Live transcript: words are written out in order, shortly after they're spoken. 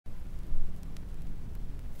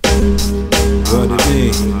What it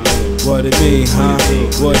mean? What it mean, huh?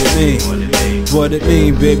 What it mean? What it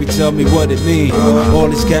mean, baby, tell me what it mean. All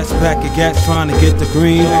these cats packing gas trying to get the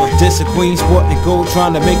green. This a queen sporting gold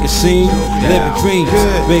trying to make a scene. Living dreams,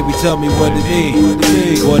 baby, tell me what it mean.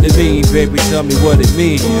 What it mean, baby, tell me what it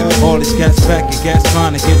mean. All these cats packing gas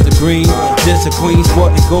trying to get the green. This a queen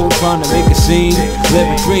sporting gold trying to make a scene.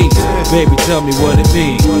 Living dreams, baby, tell me what it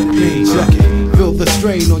mean. Check it. Feel the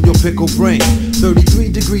strain on your pickle brain. 33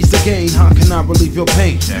 degrees again, how can I relieve your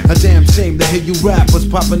pain? A damn shame to hear you rap. Was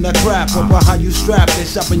popping that crap over how you strap and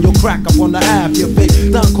shopping your crack up on the Ave. Your fake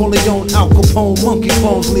Don Corleone, Al Capone, monkey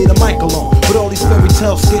clones, leave the mic alone. With all these fairy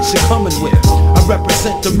tale skits you're coming with, I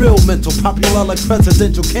represent the real mental, popular like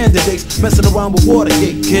presidential candidates, messing around with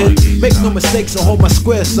Watergate, kid. Make no mistakes, I hold my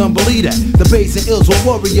square, son, believe that. The bass and ills will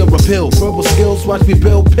warrior appeal. Verbal skills, watch me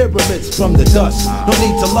build pyramids from the dust. No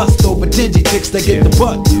need to lust over dingy chicks that get the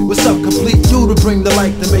butt. What's up, complete you to bring the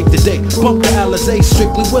light to make the day. Bump the Elsz,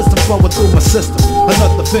 strictly wisdom flowing through my system.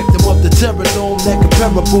 Another victim of the terror dome, that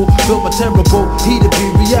comparable. Built my terrible, he to be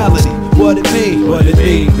reality. What it mean? What it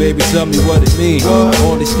mean, baby, tell me what it mean.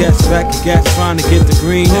 All these cats back and gas trying to get the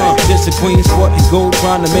green. Just a queen sporting gold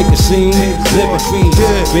trying to make a scene. Living dreams,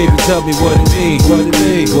 baby, tell me what it mean. What it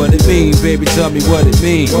mean? What it mean, baby, tell me what it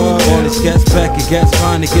mean. All these cats back and gas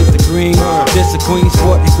trying to get the green. Just a queen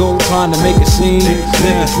sporting gold trying to make a scene.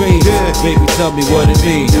 Living dreams, baby, tell me what it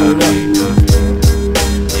mean. Down the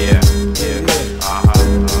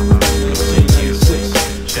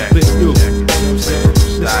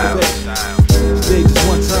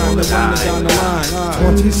line.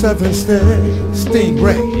 27 stays,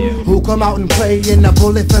 Stingray. Who come out and play in the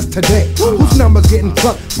Bullet Fest today? Whose numbers getting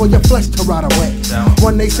plucked for your flesh to rot away?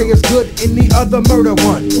 One they say is good and the other murder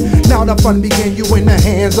one. Now the fun begin, you in the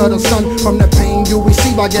hands of the sun. From the pain you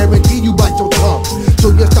receive, I guarantee you bite your tongue.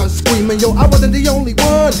 So you start screaming, yo, I wasn't the only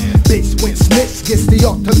one. Bitch went snitch, gets the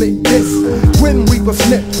ultimate diss. Grim Reaper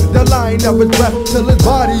snipped the line of his breath till his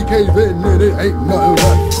body cave in and it ain't nothing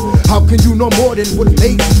left. How can you know more than what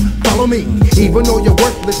made you? Follow me, even though you're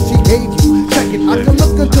worthless, she gave you. Check it, I can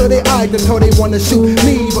look into their eyes until they wanna shoot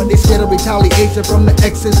me, but they scared of retaliation from the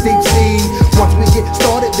ex's deep sea. Once we get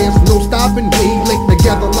started, there's no stopping me. Linked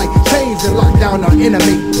together like chains and lock down our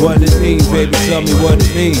enemy. What it mean, baby, tell me what it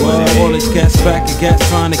mean. All these cats back and gas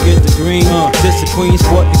trying to get the green. This a queen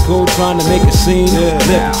sporting gold trying to make a scene.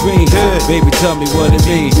 Living dreams, baby, tell me what it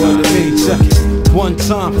mean. What it mean, check it. One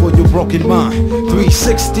time for your broken mind.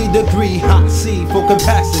 360-degree hot seat for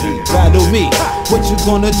capacity. Battle me, what you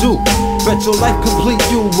gonna do? Bet your life complete,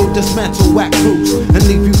 you will dismantle whack crews and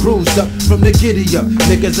leave you bruised up from the giddy up.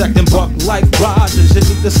 Niggas acting buck like Rogers, you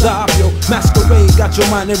need to stop, yo. Masquerade got your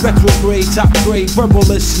mind in retrograde. Top grade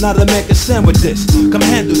verbalist, not a man can stand with this. Come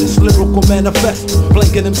handle this lyrical manifesto,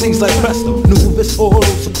 blanking MCs like Presto. Nuvis Oro,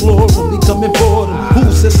 Seclorum, becoming boredom.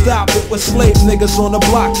 Who's to stop it with slave niggas on the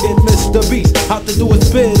block? Hit Mr. Beast, out to do his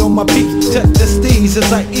bid on my beat. Check the steez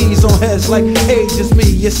as I ease on heads like ages. Me,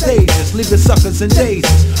 your stages, leaving suckers in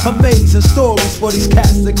dazes. Amazing stories for these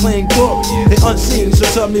cats that claim glory. They unseen, so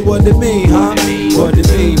tell me what it mean, huh? What it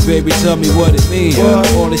mean, baby, tell me what it mean.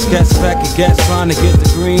 All these cats packing gas trying to get the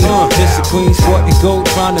green. This a queen sporting gold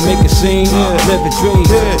trying to make a scene. Living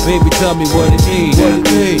dreams, baby, tell me what it mean.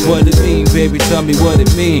 What it mean, baby, tell me what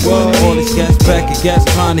it mean. All these cats packing gas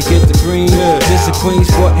trying to get the green. This a queen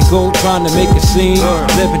sporting gold trying to make a scene.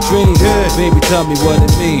 Living dreams, baby, tell me what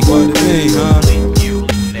it mean. What it mean, huh?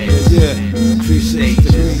 Yeah,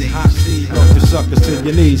 360 hot seat, up your suckers to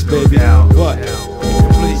your knees, baby. What?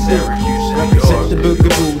 Please do. Represent the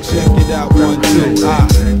boogaboo, check it out, 1, 2,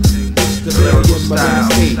 It's the lady in my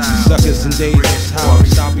stage. Suckers and days, how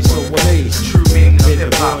I'll be so amazed. Hit the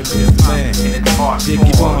boy, just the man.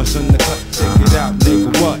 Jiggy Barnes on the cut, check it out, nigga.